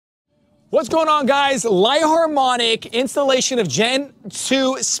What's going on, guys? Light Harmonic installation of Gen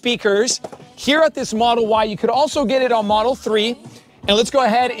 2 speakers here at this Model Y. You could also get it on Model 3. And let's go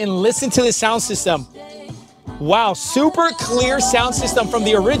ahead and listen to the sound system. Wow, super clear sound system from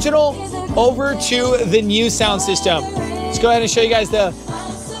the original over to the new sound system. Let's go ahead and show you guys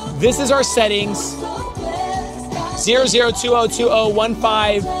this is our settings.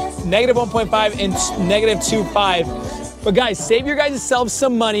 00202015, -1.5 and -2.5. But guys, save your guys selves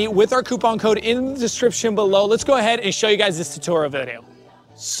some money with our coupon code in the description below. Let's go ahead and show you guys this tutorial video.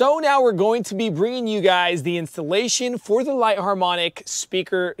 So now we're going to be bringing you guys the installation for the Light Harmonic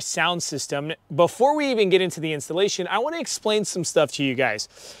speaker sound system. Before we even get into the installation, I want to explain some stuff to you guys.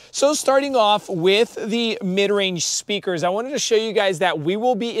 So starting off with the mid-range speakers, I wanted to show you guys that we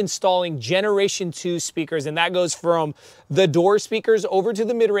will be installing Generation 2 speakers, and that goes from the door speakers over to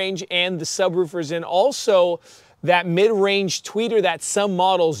the mid-range and the subwoofers, and also that mid-range tweeter that some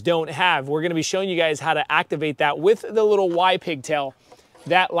models don't have. We're gonna be showing you guys how to activate that with the little Y pigtail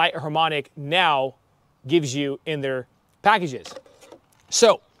that Light Harmonic now gives you in their packages.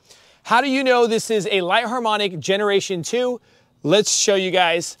 So, how do you know this is a Light Harmonic Generation 2? Let's show you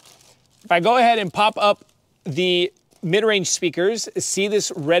guys. If I go ahead and pop up the mid-range speakers, see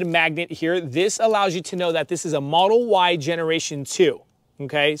this red magnet here? This allows you to know that this is a Model Y Generation 2,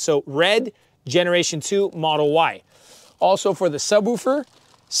 okay? So red, Generation 2 Model Y. Also for the subwoofer,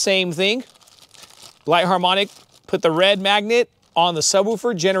 same thing. Light Harmonic put the red magnet on the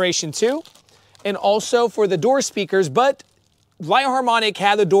subwoofer, Generation 2. And also for the door speakers, but Light Harmonic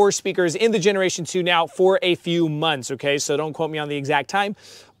had the door speakers in the Generation 2 now for a few months, okay? So don't quote me on the exact time,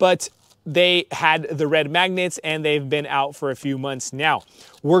 but they had the red magnets and they've been out for a few months now.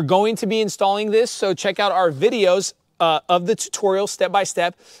 We're going to be installing this, so check out our videos of the tutorial step by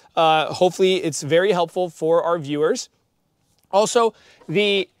step. Hopefully it's very helpful for our viewers. Also,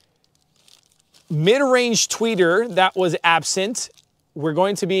 the mid-range tweeter that was absent, we're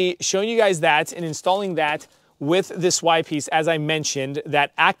going to be showing you guys that and installing that with this Y piece, as I mentioned,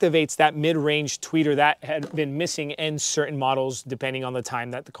 that activates that mid-range tweeter that had been missing in certain models depending on the time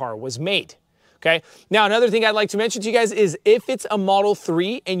that the car was made. Okay. Now, another thing I'd like to mention to you guys is if it's a Model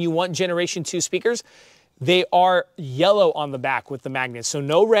 3 and you want Generation 2 speakers, they are yellow on the back with the magnets. So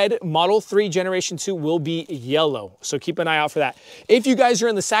no red. Model 3 Generation 2 will be yellow. So keep an eye out for that. If you guys are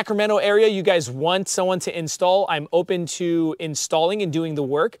in the Sacramento area, you guys want someone to install, I'm open to installing and doing the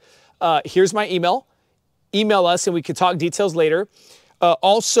work. Here's my email. Email us and we could talk details later.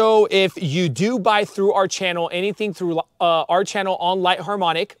 Also, if you do buy through our channel, anything through our channel on Light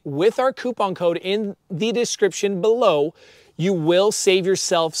Harmonic, with our coupon code in the description below, you will save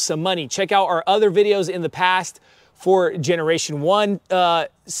yourself some money. Check out our other videos in the past for Generation 1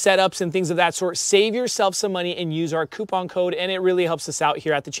 setups and things of that sort. Save yourself some money and use our coupon code, and it really helps us out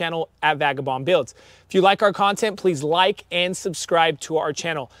here at the channel at Vagabond Builds. If you like our content, please like and subscribe to our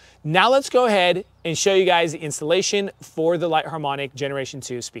channel. Now let's go ahead and show you guys the installation for the Light Harmonic Generation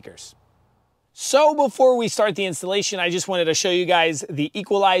 2 speakers. So before we start the installation, I just wanted to show you guys the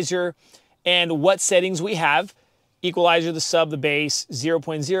equalizer and what settings we have. Equalizer, the sub, the bass,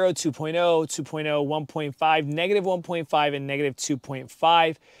 0.0, 2.0, 2.0, 1.5, -1.5, and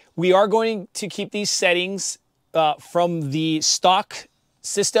 -2.5. We are going to keep these settings from the stock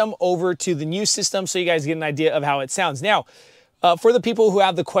system over to the new system so you guys get an idea of how it sounds. Now, for the people who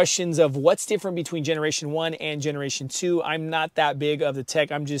have the questions of what's different between Generation 1 and Generation 2, I'm not that big of the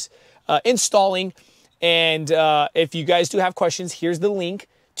tech. I'm just installing. And if you guys do have questions, here's the link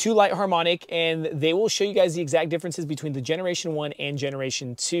to Light Harmonic, and they will show you guys the exact differences between the Generation 1 and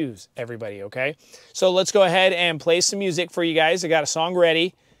Generation 2s, everybody, okay? So let's go ahead and play some music for you guys. I got a song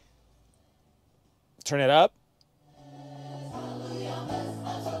ready. Turn it up.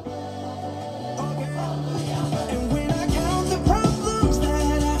 And when I count the problems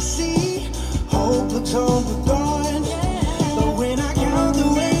that I see, hope looks overgone. But when I count the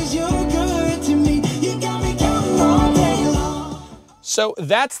ways you're good to me, you got me counting all day long. So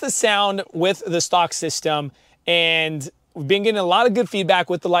that's the sound with the stock system, and we've been getting a lot of good feedback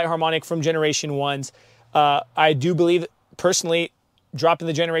with the Light Harmonic from Generation 1s. I do believe, personally, dropping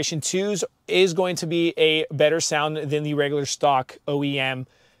the Generation 2s is going to be a better sound than the regular stock OEM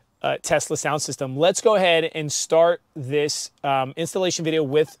Tesla sound system. Let's go ahead and start this installation video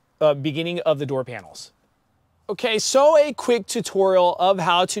with beginning of the door panels. Okay, so a quick tutorial of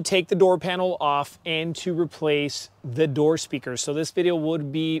how to take the door panel off and to replace the door speakers. So this video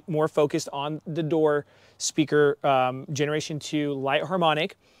would be more focused on the door speaker Generation 2 Light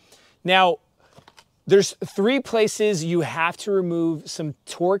Harmonic. Now, there's 3 places you have to remove some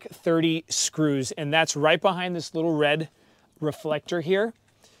Torque 30 screws, and that's right behind this little red reflector here.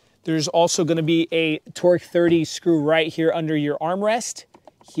 There's also going to be a Torque 30 screw right here under your armrest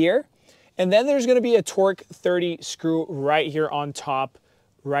here. And then there's going to be a Torque 30 screw right here on top,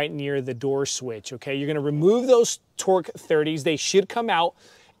 right near the door switch, okay? You're going to remove those Torque 30s. They should come out,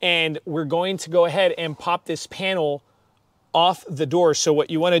 and we're going to go ahead and pop this panel off the door. So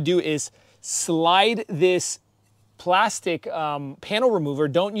what you want to do is slide this plastic panel remover.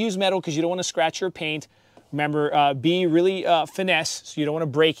 Don't use metal because you don't want to scratch your paint. Remember, be really finesse, so you don't want to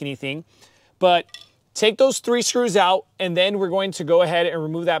break anything. But take those 3 screws out, and then we're going to go ahead and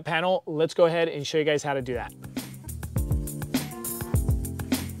remove that panel. Let's go ahead and show you guys how to do that.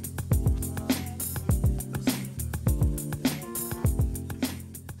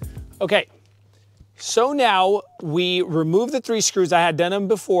 Okay, so now we remove the 3 screws. I had done them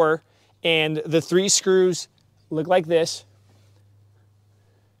before, and the 3 screws look like this.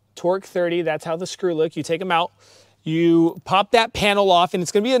 Torque 30, that's how the screw look. You take them out, you pop that panel off, and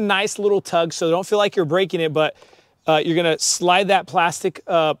it's gonna be a nice little tug, so don't feel like you're breaking it, but you're gonna slide that plastic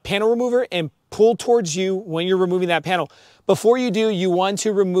panel remover and pull towards you when you're removing that panel. Before you do, you want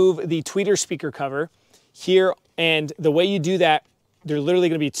to remove the tweeter speaker cover here, and the way you do that, there are literally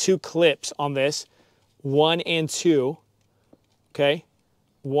gonna be 2 clips on this, 1 and 2, okay?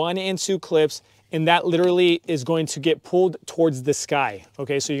 1 and 2 clips, and that literally is going to get pulled towards the sky,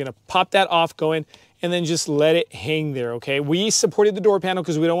 okay? So you're gonna pop that off, go in, and then just let it hang there, okay? We supported the door panel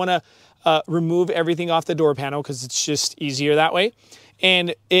because we don't wanna remove everything off the door panel because it's just easier that way.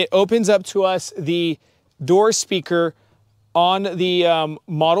 And it opens up to us the door speaker on the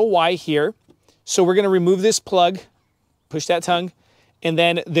Model Y here. So we're gonna remove this plug, push that tongue, and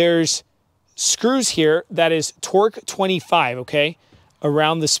then there's screws here that is Torque 25, okay,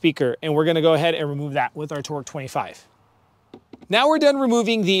 around the speaker. And we're gonna go ahead and remove that with our Torque 25. Now we're done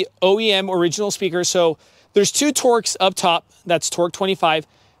removing the OEM original speaker. So there's 2 Torques up top, that's Torque 25,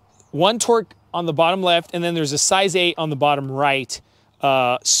 1 Torque on the bottom left, and then there's a size 8 on the bottom right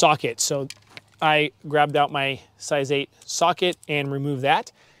socket. So I grabbed out my size 8 socket and removed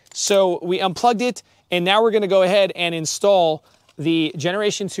that. So we unplugged it, and now we're gonna go ahead and install the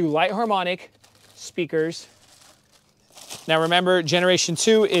Generation 2 Light Harmonic speakers. Now remember, Generation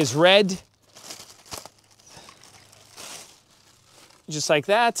 2 is red, just like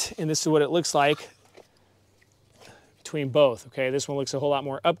that, and this is what it looks like between both, okay? This one looks a whole lot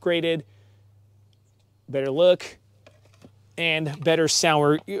more upgraded, better look, and better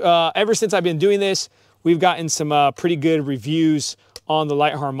sound. Ever since I've been doing this, we've gotten some pretty good reviews on the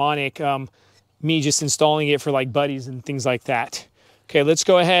Light Harmonic, me just installing it for like buddies and things like that. Okay, let's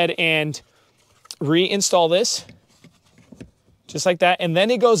go ahead and reinstall this, just like that, and then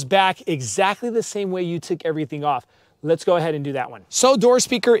it goes back exactly the same way you took everything off. Let's go ahead and do that one. So door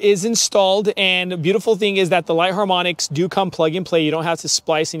speaker is installed, and the beautiful thing is that the Light Harmonics do come plug and play. You don't have to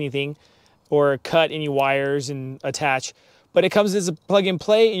splice anything or cut any wires and attach, but it comes as a plug and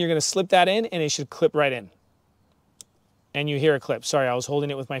play, and you're gonna slip that in, and it should clip right in. And you hear a clip. Sorry, I was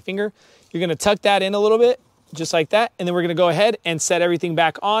holding it with my finger. You're gonna tuck that in a little bit, just like that, and then we're gonna go ahead and set everything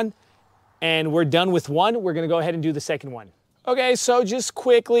back on, and we're done with one. We're gonna go ahead and do the second one. Okay, so just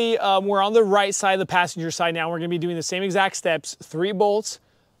quickly, we're on the right side, the passenger side now. We're gonna be doing the same exact steps. 3 bolts,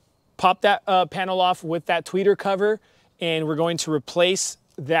 pop that panel off with that tweeter cover, and we're going to replace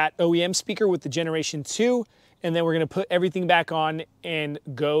that OEM speaker with the Generation 2, and then we're gonna put everything back on and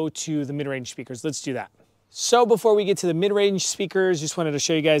go to the mid-range speakers. Let's do that. So before we get to the mid-range speakers, just wanted to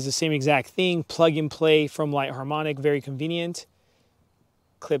show you guys the same exact thing. Plug and play from Light Harmonic, very convenient.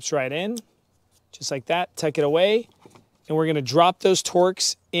 Clips right in, just like that, tuck it away. And we're gonna drop those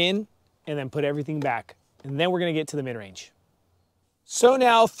Torques in and then put everything back. And then we're gonna get to the mid-range. So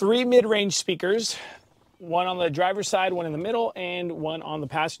now 3 mid-range speakers, 1 on the driver's side, 1 in the middle, and 1 on the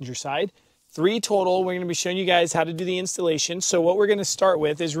passenger side. 3 total. We're gonna be showing you guys how to do the installation. So what we're gonna start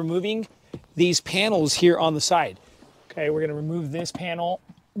with is removing these panels here on the side. Okay, we're gonna remove this panel,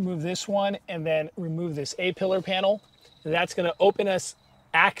 remove this one, and then remove this A-pillar panel. And that's gonna open us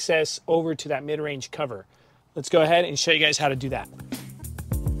access over to that mid-range cover. Let's go ahead and show you guys how to do that.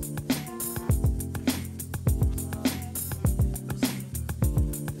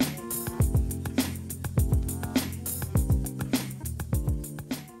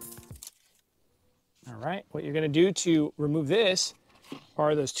 All right, what you're gonna do to remove this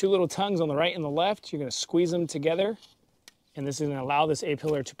are those 2 little tongues on the right and the left. You're gonna squeeze them together, and this is gonna allow this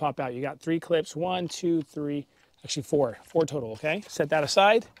A-pillar to pop out. You got 3 clips, 1, 2, 3, actually 4 total, okay? Set that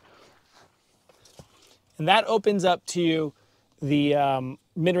aside. And that opens up to you the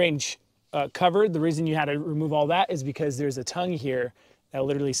mid-range cover. The reason you had to remove all that is because there's a tongue here that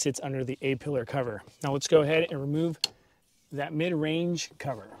literally sits under the A-pillar cover. Now let's go ahead and remove that mid-range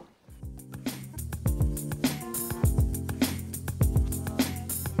cover.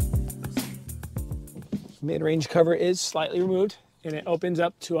 Mid-range cover is slightly removed, and it opens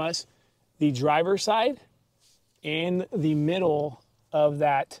up to us the driver side and the middle of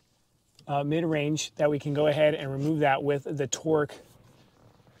that mid-range that we can go ahead and remove that with the torque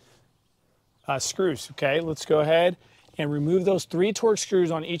screws. Okay, let's go ahead and remove those 3 torque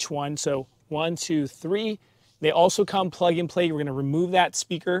screws on each one. So 1, 2, 3. They also come plug and play. We're going to remove that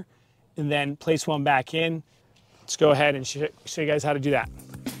speaker and then place one back in. Let's go ahead and show you guys how to do that.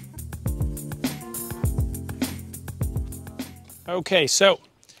 Okay, so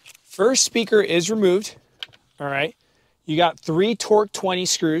first speaker is removed. All right, you got 3 torque 20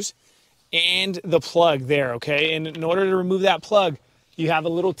 screws and the plug there. Okay, and in order to remove that plug, you have a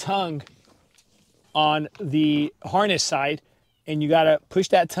little tongue on the harness side, and you got to push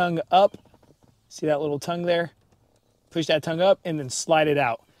that tongue up. See that little tongue there? Push that tongue up and then slide it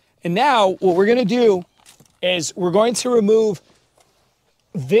out. And now what we're going to do is we're going to remove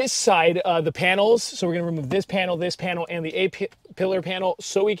this side of the panels. So we're going to remove this panel, and the A-pillar panel,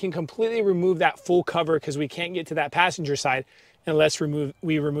 so we can completely remove that full cover, because we can't get to that passenger side unless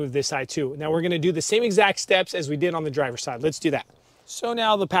we remove this side too. Now we're going to do the same exact steps as we did on the driver's side. Let's do that. So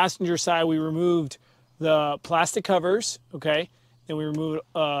now the passenger side, we removed the plastic covers, okay? Then we removed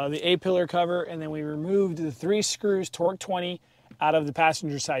the A-pillar cover, and then we removed the 3 screws, torque 20, out of the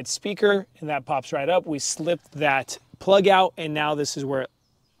passenger side speaker, and that pops right up. We slipped that plug out, and now this is where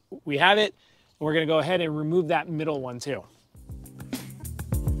we have it. And we're gonna go ahead and remove that middle one too.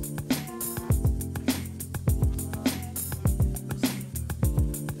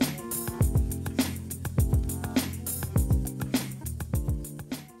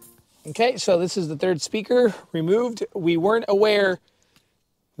 Okay, so this is the 3rd speaker removed. We weren't aware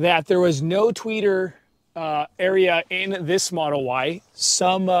that there was no tweeter area in this Model Y.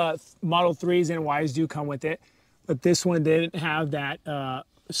 Some Model 3s and Ys do come with it, but this one didn't have that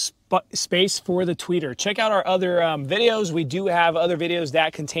space for the tweeter. Check out our other videos. We do have other videos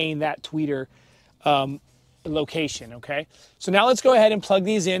that contain that tweeter location, okay? So now let's go ahead and plug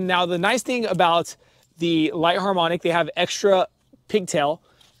these in. Now the nice thing about the Light Harmonic, they have extra pigtail,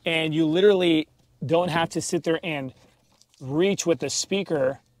 and you literally don't have to sit there and reach with the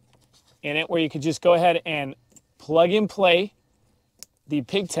speaker in it, where you could just go ahead and plug and play the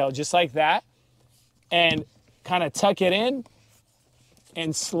pigtail just like that, and kind of tuck it in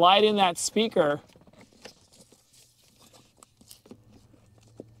and slide in that speaker.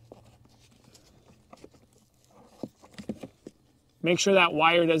 Make sure that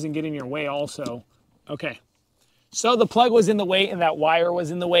wire doesn't get in your way also. Okay. So the plug was in the way and that wire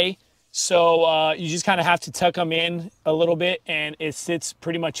was in the way. So you just kind of have to tuck them in a little bit, and it sits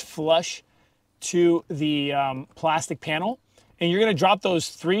pretty much flush to the plastic panel. And you're going to drop those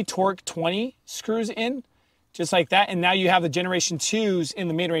 3 torque 20 screws in just like that. And now you have the Generation 2s in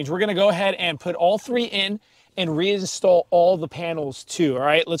the mid-range. We're going to go ahead and put all 3 in and reinstall all the panels too. All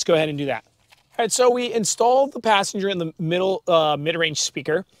right, let's go ahead and do that. All right, so we installed the passenger in the middle mid-range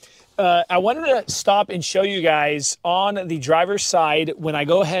speaker. I wanted to stop and show you guys on the driver's side, when I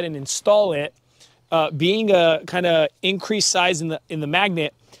go ahead and install it, being a kind of increased size in the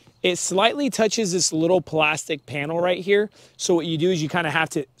magnet, it slightly touches this little plastic panel right here. So what you do is you kind of have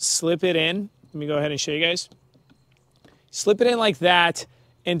to slip it in. Let me go ahead and show you guys. Slip it in like that,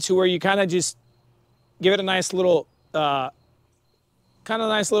 and to where you kind of just give it a nice little,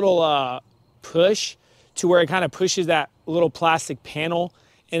 push, to where it kind of pushes that little plastic panel,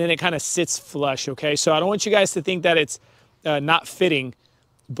 and then it kind of sits flush, okay? So I don't want you guys to think that it's not fitting,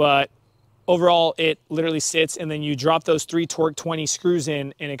 but overall it literally sits, and then you drop those 3 torque 20 screws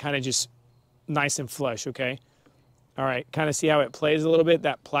in, and it kind of just nice and flush, okay? All right, kind of see how it plays a little bit.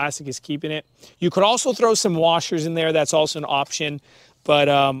 That plastic is keeping it. You could also throw some washers in there. That's also an option, but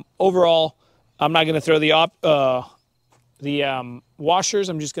overall, I'm not gonna throw the washers.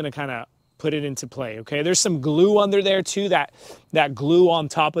 I'm just gonna kind of put it into play, okay? There's some glue under there too. That glue on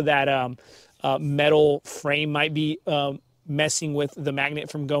top of that metal frame might be messing with the magnet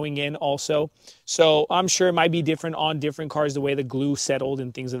from going in also. So I'm sure it might be different on different cars, the way the glue settled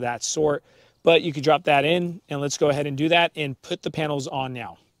and things of that sort. But you could drop that in, and let's go ahead and do that and put the panels on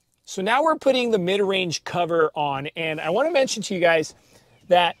now. So now we're putting the mid-range cover on, and I want to mention to you guys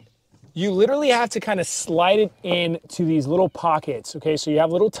that you literally have to kind of slide it into these little pockets, okay? So you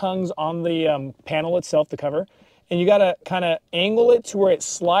have little tongues on the panel itself, the cover, and you got to kind of angle it to where it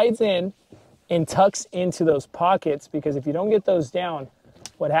slides in and tucks into those pockets, because if you don't get those down,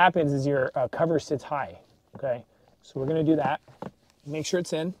 what happens is your cover sits high, okay? So we're going to do that. Make sure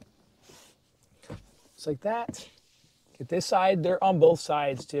it's in. Just like that. Get this side. They're on both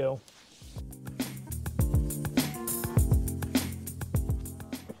sides too.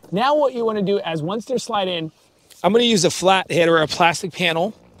 Now what you want to do is once they're slide in, I'm going to use a flat head or a plastic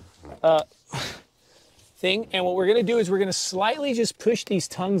panel thing. And what we're going to do is we're going to slightly just push these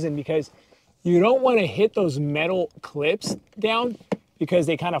tongues in, because you don't want to hit those metal clips down, because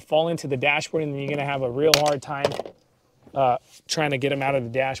they kind of fall into the dashboard, and then you're going to have a real hard time trying to get them out of the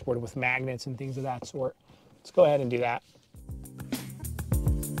dashboard with magnets and things of that sort. Let's go ahead and do that.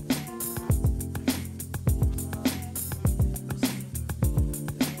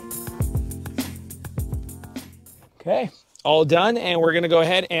 Okay, all done, and we're gonna go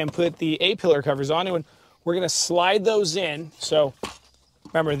ahead and put the A-pillar covers on, and we're gonna slide those in. So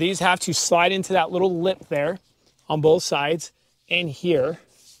remember, these have to slide into that little lip there on both sides and here,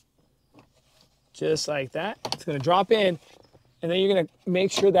 just like that. It's gonna drop in, and then you're gonna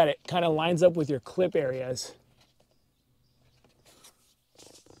make sure that it kind of lines up with your clip areas.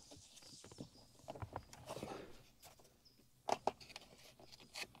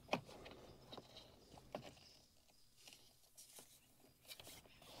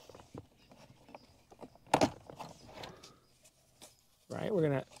 Right, we're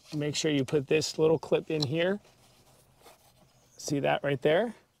gonna make sure you put this little clip in here. See that right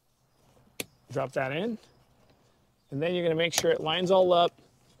there? Drop that in. And then you're gonna make sure it lines all up,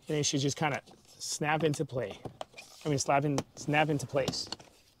 and it should just kind of snap into play. Snap into place.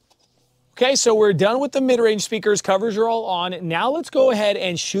 Okay, so we're done with the mid-range speakers. Covers are all on. Now let's go ahead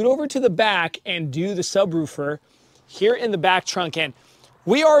and shoot over to the back and do the subwoofer here in the back trunk. And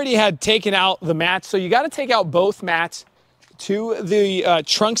we already had taken out the mats, so you gotta take out both mats to the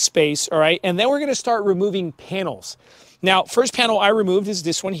trunk space, all right? And then we're gonna start removing panels. Now, first panel I removed is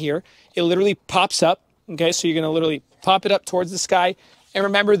this one here. It literally pops up, okay? So you're gonna literally pop it up towards the sky. And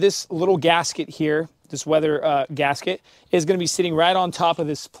remember, this little gasket here, this weather gasket, is gonna be sitting right on top of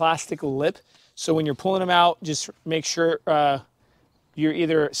this plastic lip. So when you're pulling them out, just make sure you're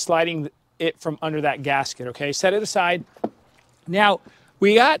either sliding it from under that gasket, okay? Set it aside. Now,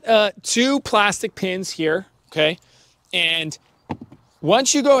 we got 2 plastic pins here, okay? And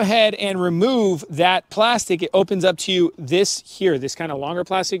once you go ahead and remove that plastic, it opens up to you this here, this kind of longer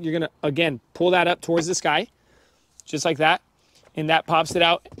plastic. You're gonna, again, pull that up towards the sky, just like that. And that pops it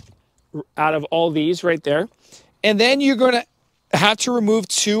out of all these right there. And then you're gonna have to remove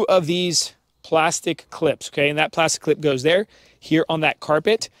 2 of these plastic clips, okay? And that plastic clip goes there, here on that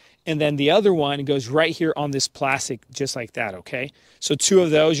carpet. And then the other one goes right here on this plastic, just like that, okay? So 2 of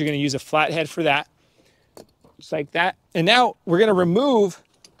those, you're gonna use a flat head for that. Just like that. And now we're gonna remove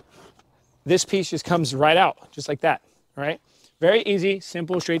this piece, just comes right out, just like that, all right? Very easy,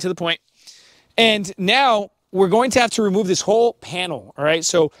 simple, straight to the point. And now we're going to have to remove this whole panel, all right?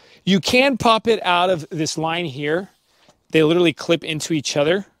 So you can pop it out of this line here. They literally clip into each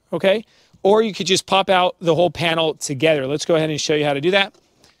other, okay? Or you could just pop out the whole panel together. Let's go ahead and show you how to do that.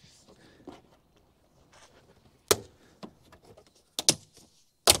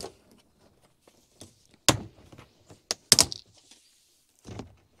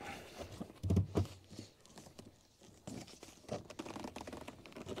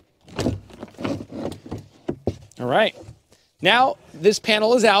 All right, now this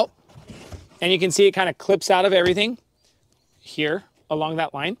panel is out, and you can see it kind of clips out of everything here along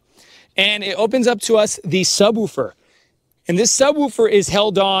that line, and it opens up to us the subwoofer. And this subwoofer is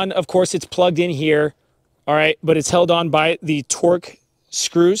held on, of course it's plugged in here, all right, but it's held on by the torque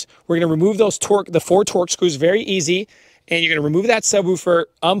screws. We're gonna remove those the 4 torque screws, very easy, and you're gonna remove that subwoofer,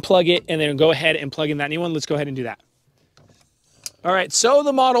 unplug it, and then go ahead and plug in that new one. Let's go ahead and do that. All right, so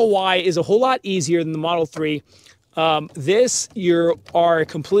the Model Y is a whole lot easier than the Model 3. This, you are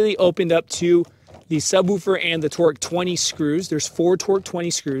completely opened up to the subwoofer and the Torque 20 screws. There's 4 Torque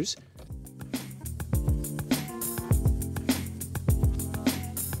 20 screws.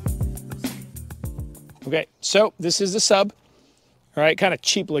 Okay, so this is the sub. All right, kind of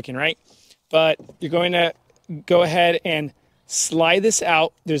cheap looking, right? But you're going to go ahead and slide this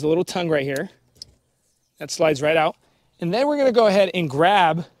out. There's a little tongue right here. That slides right out. And then we're gonna go ahead and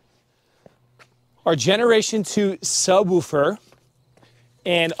grab our Generation 2 subwoofer.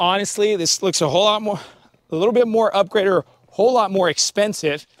 And honestly, this looks a little bit more upgraded, or a whole lot more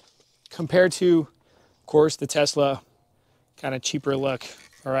expensive compared to, of course, the Tesla kind of cheaper look,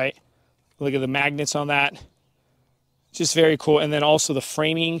 all right? Look at the magnets on that. Just very cool. And then also the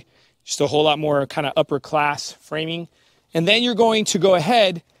framing, just a whole lot more kind of upper class framing. And then you're going to go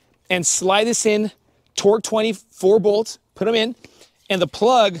ahead and slide this in, Torque 20, 4 bolts, put them in, and the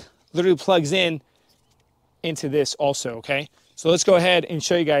plug literally plugs in into this also, okay? So let's go ahead and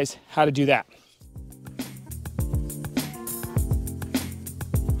show you guys how to do that.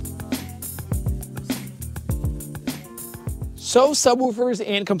 So subwoofers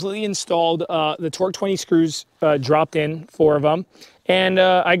and completely installed. The Torque 20 screws dropped in, 4 of them. And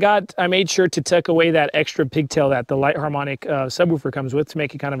I made sure to tuck away that extra pigtail that the Light Harmonic subwoofer comes with to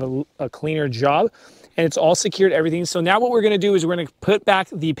make it kind of a cleaner job. And it's all secured, everything. So now what we're gonna do is we're gonna put back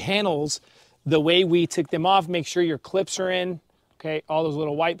the panels the way we took them off. Make sure your clips are in, okay? All those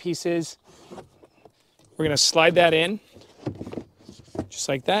little white pieces. We're gonna slide that in, just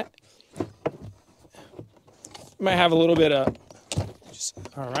like that. Might have a little bit of,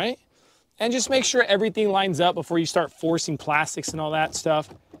 all right. And just make sure everything lines up before you start forcing plastics and all that stuff.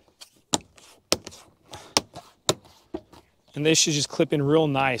 And this should just clip in real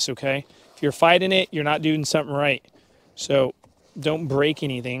nice, okay? If you're fighting it, you're not doing something right. So don't break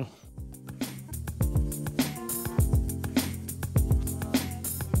anything.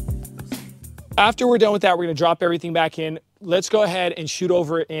 After we're done with that, we're gonna drop everything back in. Let's go ahead and shoot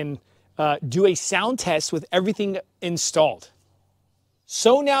over and do a sound test with everything installed.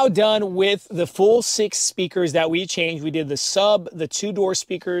 So now done with the full 6 speakers that we changed. We did the sub, the 2-door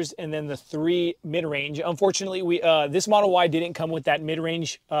speakers, and then the 3 mid-range. Unfortunately, this Model Y didn't come with that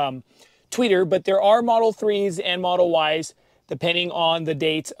mid-range tweeter, but there are Model 3s and Model Ys, depending on the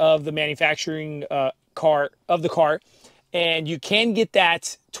date of the manufacturing car. And you can get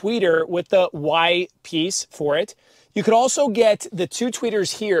that tweeter with the Y piece for it. You could also get the 2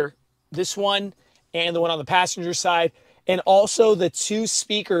 tweeters here, this one and the one on the passenger side, and also the 2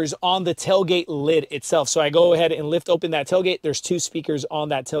 speakers on the tailgate lid itself. So I go ahead and lift open that tailgate. There's 2 speakers on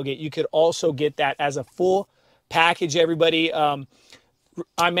that tailgate. You could also get that as a full package, everybody. I'm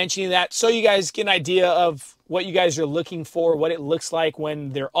mentioning that so you guys get an idea of what you guys are looking for, what it looks like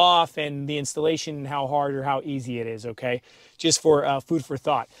when they're off, and the installation, and how hard or how easy it is, okay? Just for food for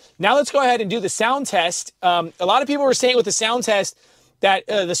thought. Now let's go ahead and do the sound test. A lot of people were saying with the sound test that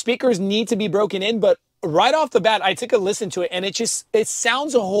the speakers need to be broken in, but right off the bat, I took a listen to it, and it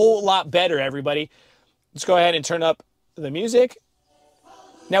sounds a whole lot better, everybody. Let's go ahead and turn up the music.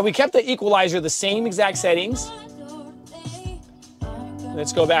 Now, we kept the equalizer the same exact settings.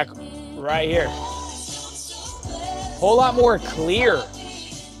 Let's go back right here. Whole lot more clear.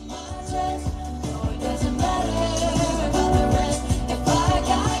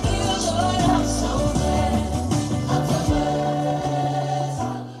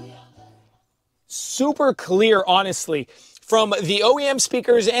 Super clear, honestly, from the OEM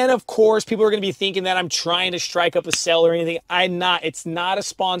speakers. And of course, people are going to be thinking that I'm trying to strike up a sell or anything. I'm not. It's not a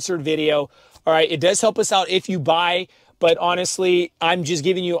sponsored video. All right. It does help us out if you buy, but honestly, I'm just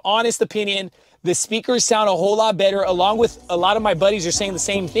giving you honest opinion. The speakers sound a whole lot better, along with a lot of my buddies are saying the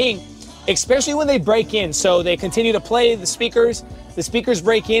same thing, especially when they break in. So they continue to play the speakers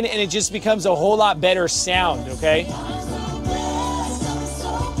break in, and it just becomes a whole lot better sound, okay?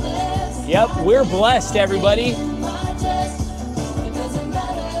 Yep, we're blessed, everybody.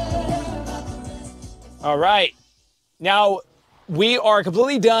 All right. Now, we are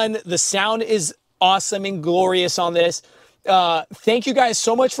completely done. The sound is awesome and glorious on this. Thank you guys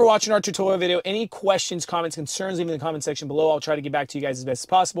so much for watching our tutorial video. Any questions, comments, concerns, leave in the comment section below. I'll try to get back to you guys as best as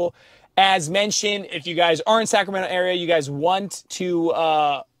possible. As mentioned, if you guys are in Sacramento area, you guys want to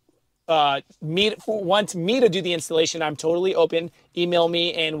me to do the installation, I'm totally open. Email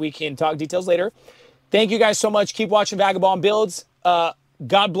me and we can talk details later. Thank you guys so much. Keep watching Vagabond Builds.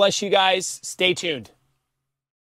 God bless you guys. Stay tuned.